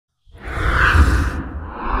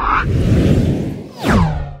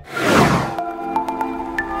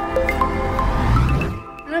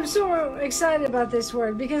excited about this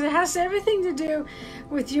word because it has everything to do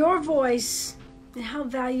with your voice and how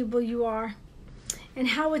valuable you are and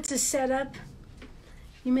how it's a setup.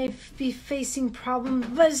 You may be facing problems,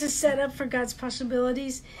 but it's a setup for God's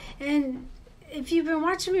possibilities. And if you've been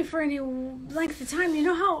watching me for any length of time, you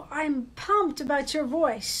know how I'm pumped about your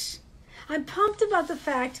voice. I'm pumped about the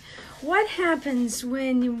fact what happens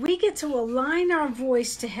when we get to align our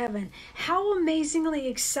voice to heaven. How amazingly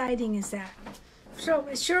exciting is that? So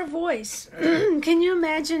it's your voice. Can you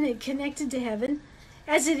imagine it connected to heaven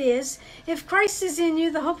as it is? If Christ is in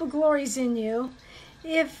you, the hope of glory is in you.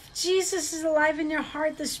 If Jesus is alive in your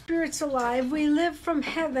heart, the Spirit's alive. We live from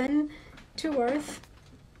heaven to earth.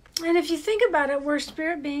 And if you think about it, we're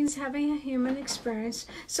spirit beings having a human experience.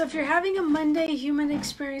 So if you're having a Monday human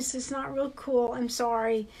experience that's not real cool, I'm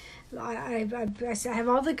sorry. I have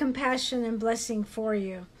all the compassion and blessing for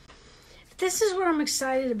you. This is what I'm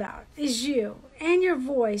excited about, is you and your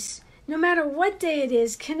voice, no matter what day it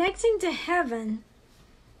is, connecting to heaven.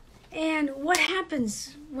 And what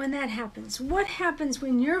happens when that happens? What happens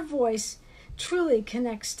when your voice truly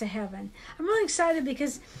connects to heaven? I'm really excited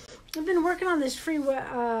because I've been working on this free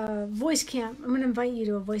voice camp. I'm going to invite you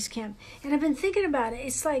to a voice camp. And I've been thinking about it.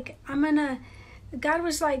 It's like God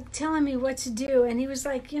was like telling me what to do. And he was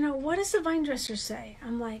like, what does the vine dresser say?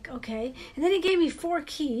 I'm like, okay. And then he gave me 4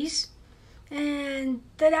 keys. And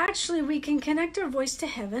that actually we can connect our voice to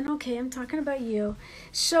heaven. Okay, I'm talking about you.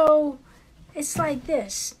 So it's like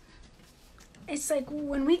this. It's like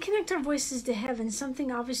when we connect our voices to heaven,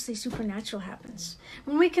 something obviously supernatural happens.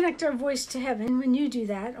 When we connect our voice to heaven, when you do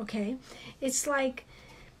that, okay, it's like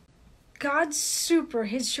God's super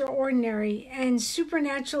hits your ordinary, and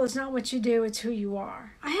supernatural is not what you do, it's who you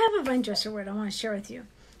are. I have a vine dresser word I want to share with you,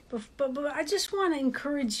 but I just want to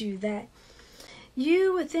encourage you that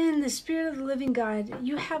you, within the Spirit of the living God,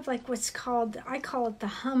 you have like what's called, I call it the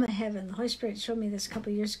hum of heaven. The Holy Spirit showed me this a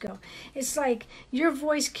couple of years ago. It's like your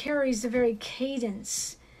voice carries the very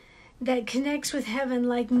cadence that connects with heaven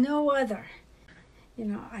like no other.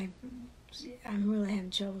 I'm really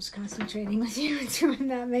having troubles concentrating with you and doing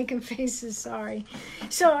that, making faces, sorry.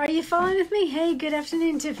 So are you following with me? Hey, good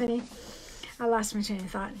afternoon, Tiffany. I lost my train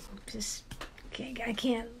of thought. I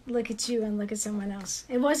can't look at you and look at someone else.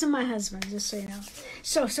 It wasn't my husband, just so you know.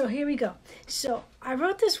 So here we go. So I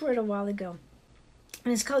wrote this word a while ago,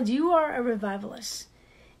 and it's called You Are a Revivalist.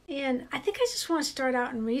 And I think I just want to start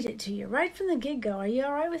out and read it to you right from the get-go. Are you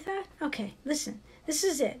all right with that? Okay, listen. This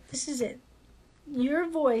is it. This is it. Your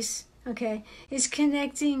voice, okay, is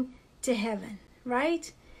connecting to heaven,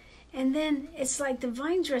 right? And then it's like the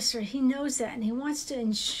vine dresser, he knows that, and he wants to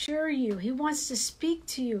ensure you, he wants to speak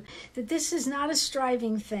to you that this is not a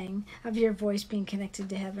striving thing of your voice being connected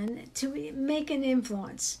to heaven, to make an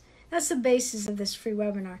influence. That's the basis of this free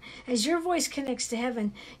webinar. As your voice connects to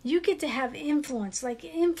heaven, you get to have influence, like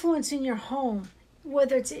influence in your home,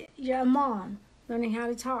 whether it's you're a mom learning how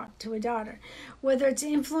to talk to a daughter, whether it's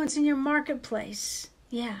influence in your marketplace,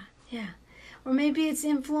 yeah. Or maybe it's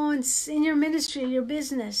influence in your ministry, your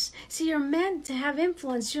business. See, you're meant to have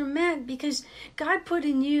influence. You're meant because God put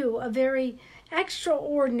in you a very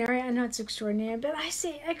extraordinary, I know it's extraordinary, but I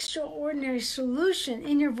say extraordinary solution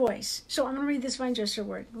in your voice. So I'm going to read this vine dresser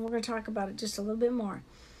word, and we're going to talk about it just a little bit more.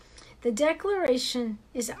 The declaration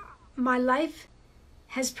is, my life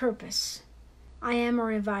has purpose. I am a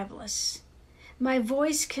revivalist. My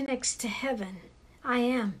voice connects to heaven. I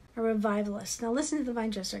am a revivalist. Now listen to the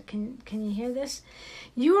vine dresser. Can you hear this?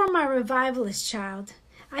 You are my revivalist, child.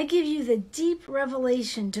 I give you the deep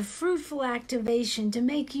revelation to fruitful activation to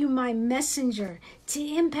make you my messenger to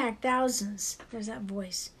impact thousands. There's that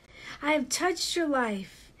voice. I have touched your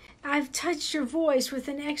life. I've touched your voice with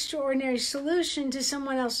an extraordinary solution to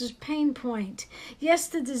someone else's pain point. Yes,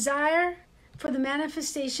 the desire for the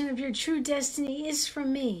manifestation of your true destiny is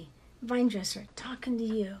from me, vine dresser, talking to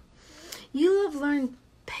you. You have learned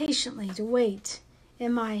patiently to wait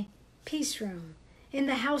in my peace room, in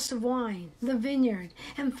the house of wine, the vineyard,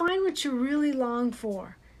 and find what you really long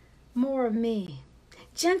for, more of me.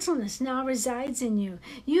 Gentleness now resides in you.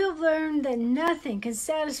 You have learned that nothing can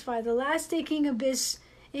satisfy the last aching abyss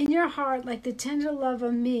in your heart like the tender love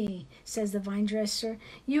of me, says the vine dresser.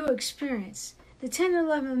 You experience the tender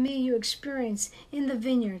love of me you experience in the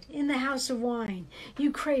vineyard, in the house of wine.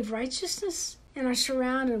 You crave righteousness and are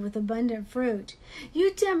surrounded with abundant fruit.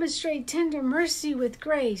 You demonstrate tender mercy with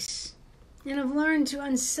grace and have learned to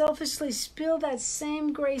unselfishly spill that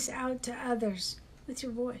same grace out to others with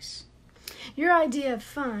your voice. Your idea of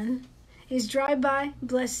fun is drive-by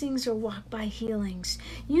blessings or walk-by healings.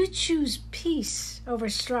 You choose peace over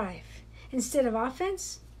strife. Instead of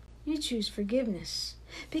offense, you choose forgiveness.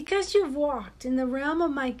 Because you've walked in the realm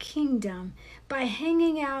of my kingdom by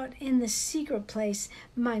hanging out in the secret place,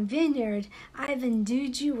 my vineyard, I've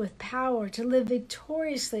endued you with power to live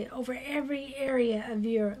victoriously over every area of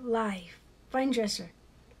your life. Vine dresser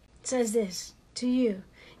says this to you,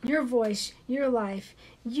 your voice, your life,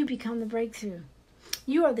 you become the breakthrough.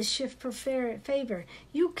 You are the shift for favor.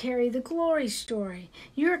 You carry the glory story.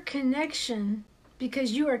 Your connection,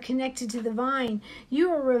 because you are connected to the vine.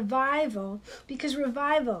 You are revival, because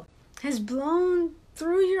revival has blown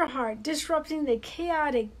through your heart, disrupting the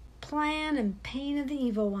chaotic plan and pain of the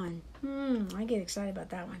evil one. I get excited about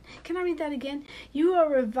that one. Can I read that again? You are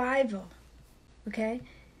revival, okay?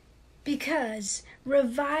 Because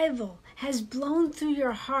revival has blown through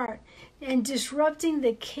your heart and disrupting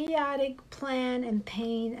the chaotic plan and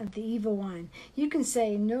pain of the evil one. You can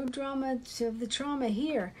say, no drama of the trauma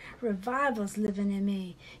here. Revival's living in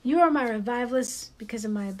me. You are my revivalist because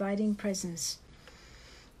of my abiding presence.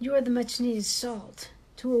 You are the much needed salt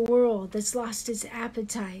to a world that's lost its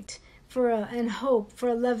appetite and hope for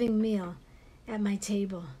a loving meal at my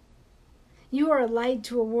table. You are a light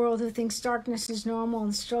to a world who thinks darkness is normal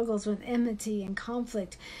and struggles with enmity and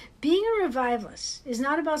conflict. Being a revivalist is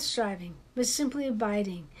not about striving, but simply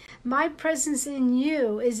abiding. My presence in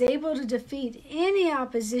you is able to defeat any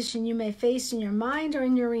opposition you may face in your mind or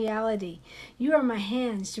in your reality. You are my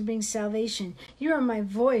hands to bring salvation. You are my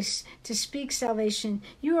voice to speak salvation.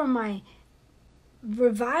 You are my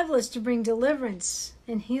revivalist to bring deliverance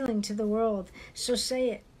and healing to the world. So say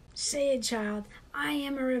it. Say it, child. I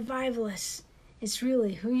am a revivalist. It's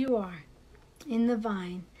really who you are in the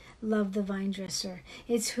vine. Love the vine dresser.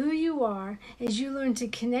 It's who you are as you learn to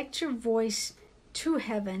connect your voice to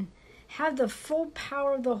heaven. Have the full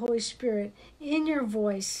power of the Holy Spirit in your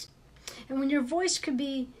voice. And when your voice could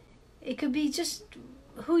be just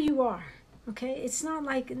who you are. Okay? It's not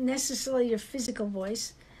like necessarily your physical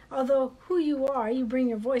voice. Although who you are, you bring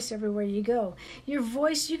your voice everywhere you go. Your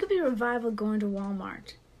voice, you could be revival going to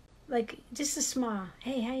Walmart. Like, just a smile.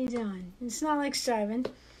 Hey, how you doing? It's not like striving.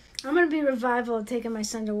 I'm going to be revival taking my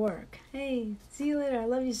son to work. Hey, see you later. I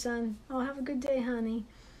love you, son. Oh, have a good day, honey.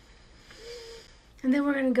 And then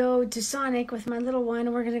we're going to go to Sonic with my little one,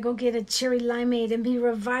 and we're going to go get a cherry limeade and be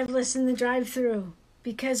revivalists in the drive-thru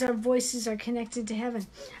because our voices are connected to heaven.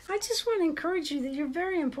 I just want to encourage you that you're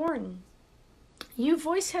very important. Your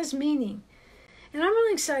voice has meaning. And I'm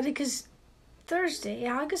really excited because Thursday,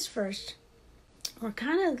 August 1st, we're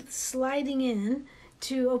kind of sliding in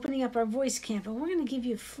to opening up our voice camp, and we're going to give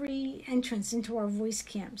you a free entrance into our voice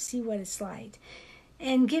camp, see what it's like,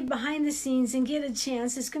 and get behind the scenes and get a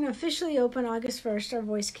chance. It's going to officially open August 1st, our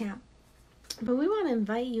voice camp. But we want to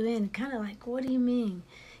invite you in, kind of like, what do you mean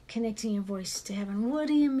connecting your voice to heaven? What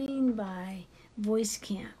do you mean by voice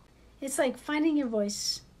camp? It's like finding your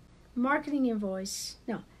voice, marketing your voice.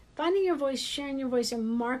 No. Finding your voice, sharing your voice, and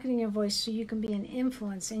marketing your voice so you can be an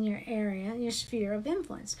influence in your area, your sphere of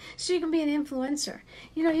influence. So you can be an influencer.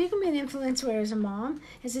 You know, you can be an influencer as a mom,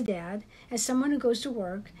 as a dad, as someone who goes to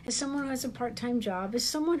work, as someone who has a part-time job, as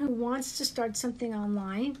someone who wants to start something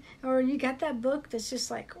online, or you got that book that's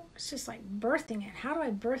just like, it's just like birthing it. How do I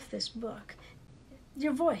birth this book?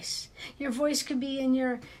 Your voice. Your voice could be in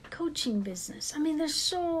your coaching business. I mean,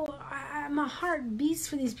 my heart beats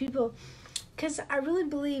for these people. Because I really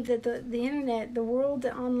believe that the internet, the world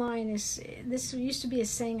online this used to be a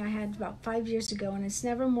saying I had about 5 years ago, and it's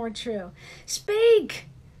never more true. Speak!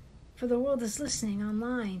 For the world is listening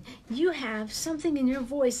online. You have something in your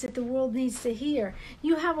voice that the world needs to hear.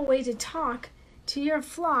 You have a way to talk to your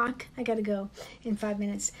flock. I got to go in 5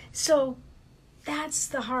 minutes. So that's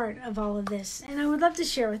the heart of all of this. And I would love to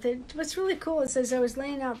share with it. What's really cool is as I was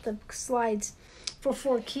laying out the slides for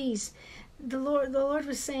 4 keys, the Lord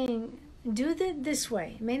was saying, do it this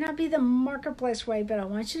way. It may not be the marketplace way, but I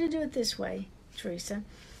want you to do it this way, Teresa.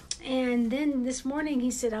 And then this morning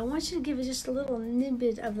he said, I want you to give it just a little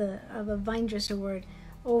nibbit of a vine dresser word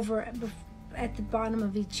over at the bottom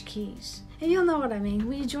of each keys. And you'll know what I mean.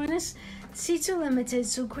 Will you join us? Seats are limited,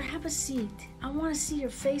 so grab a seat. I want to see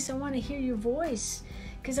your face. I want to hear your voice.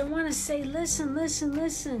 Because I want to say, listen, listen,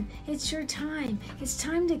 listen. It's your time. It's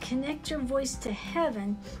time to connect your voice to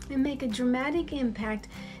heaven and make a dramatic impact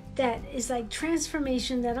that is like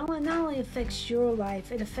transformation that not only affects your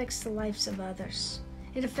life, it affects the lives of others.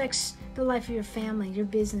 It affects the life of your family, your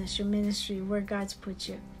business, your ministry, where God's put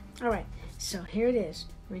you. All right, so here it is,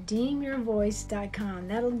 redeemyourvoice.com.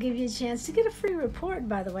 That'll give you a chance to get a free report,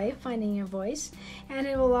 by the way, Finding Your Voice. And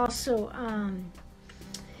it will also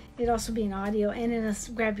be an audio, and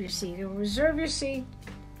it'll grab your seat. It will reserve your seat,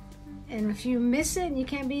 And if you miss it and you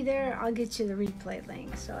can't be there, I'll get you the replay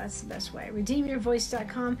link. So that's the best way.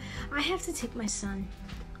 RedeemYourVoice.com. I have to take my son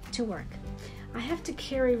to work. I have to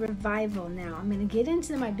carry Revival now. I'm going to get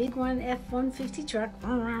into my big one F-150 truck.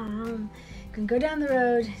 Can go down the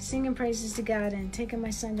road singing praises to God and taking my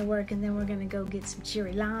son to work. And then we're going to go get some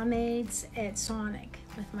cherry limeades at Sonic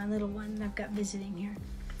with my little one that I've got visiting here.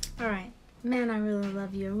 All right. Man, I really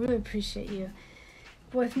love you. I really appreciate you.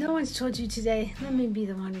 Boy, if no one's told you today, let me be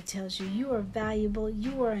the one who tells you. You are valuable.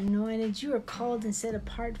 You are anointed. You are called and set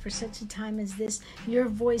apart for such a time as this. Your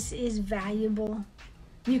voice is valuable.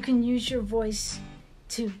 You can use your voice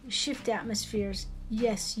to shift atmospheres.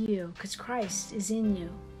 Yes, you, because Christ is in you.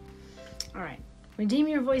 All right.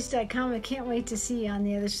 RedeemYourVoice.com. I can't wait to see you on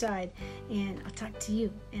the other side. And I'll talk to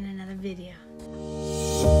you in another video.